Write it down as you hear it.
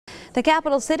The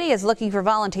capital city is looking for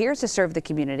volunteers to serve the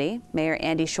community. Mayor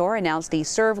Andy Shore announced the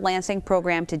Serve Lansing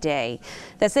program today.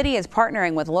 The city is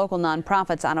partnering with local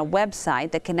nonprofits on a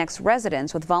website that connects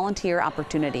residents with volunteer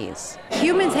opportunities.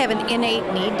 Humans have an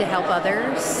innate need to help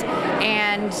others,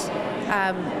 and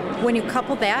when you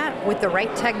couple that with the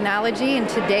right technology in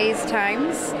today's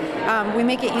times, we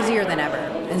make it easier than ever.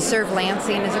 And Serve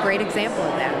Lansing is a great example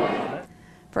of that.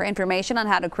 For information on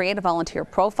how to create a volunteer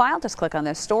profile, just click on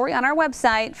this story on our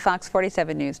website,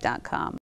 fox47news.com.